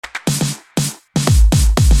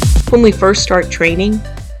When we first start training,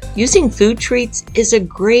 using food treats is a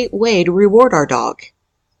great way to reward our dog.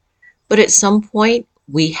 But at some point,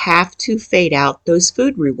 we have to fade out those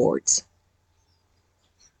food rewards.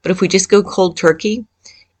 But if we just go cold turkey,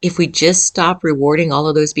 if we just stop rewarding all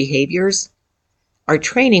of those behaviors, our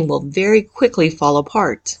training will very quickly fall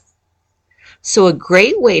apart. So a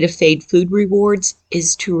great way to fade food rewards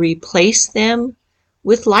is to replace them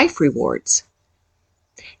with life rewards.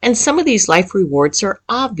 And some of these life rewards are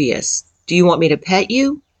obvious. Do you want me to pet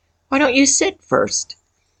you? Why don't you sit first?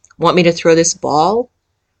 Want me to throw this ball?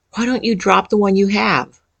 Why don't you drop the one you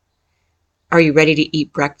have? Are you ready to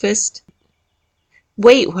eat breakfast?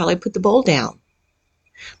 Wait while I put the bowl down.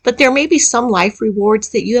 But there may be some life rewards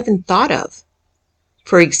that you haven't thought of.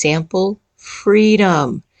 For example,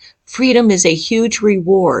 freedom. Freedom is a huge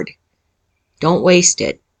reward. Don't waste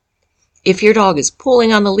it. If your dog is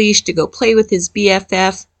pulling on the leash to go play with his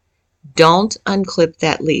BFF, don't unclip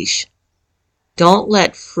that leash. Don't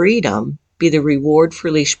let freedom be the reward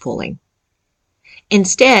for leash pulling.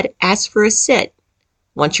 Instead, ask for a sit.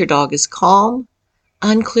 Once your dog is calm,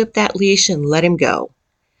 unclip that leash and let him go.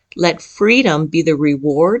 Let freedom be the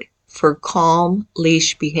reward for calm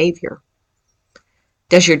leash behavior.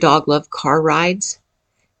 Does your dog love car rides?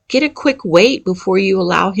 Get a quick wait before you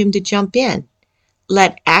allow him to jump in.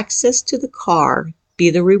 Let access to the car be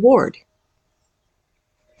the reward.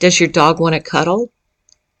 Does your dog want to cuddle?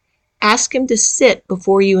 Ask him to sit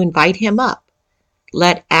before you invite him up.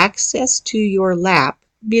 Let access to your lap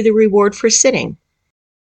be the reward for sitting.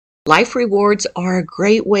 Life rewards are a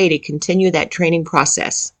great way to continue that training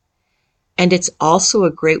process. And it's also a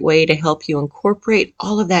great way to help you incorporate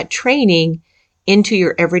all of that training into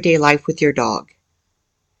your everyday life with your dog.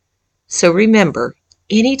 So remember,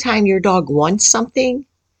 anytime your dog wants something,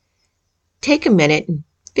 take a minute and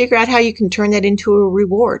figure out how you can turn that into a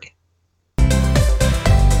reward.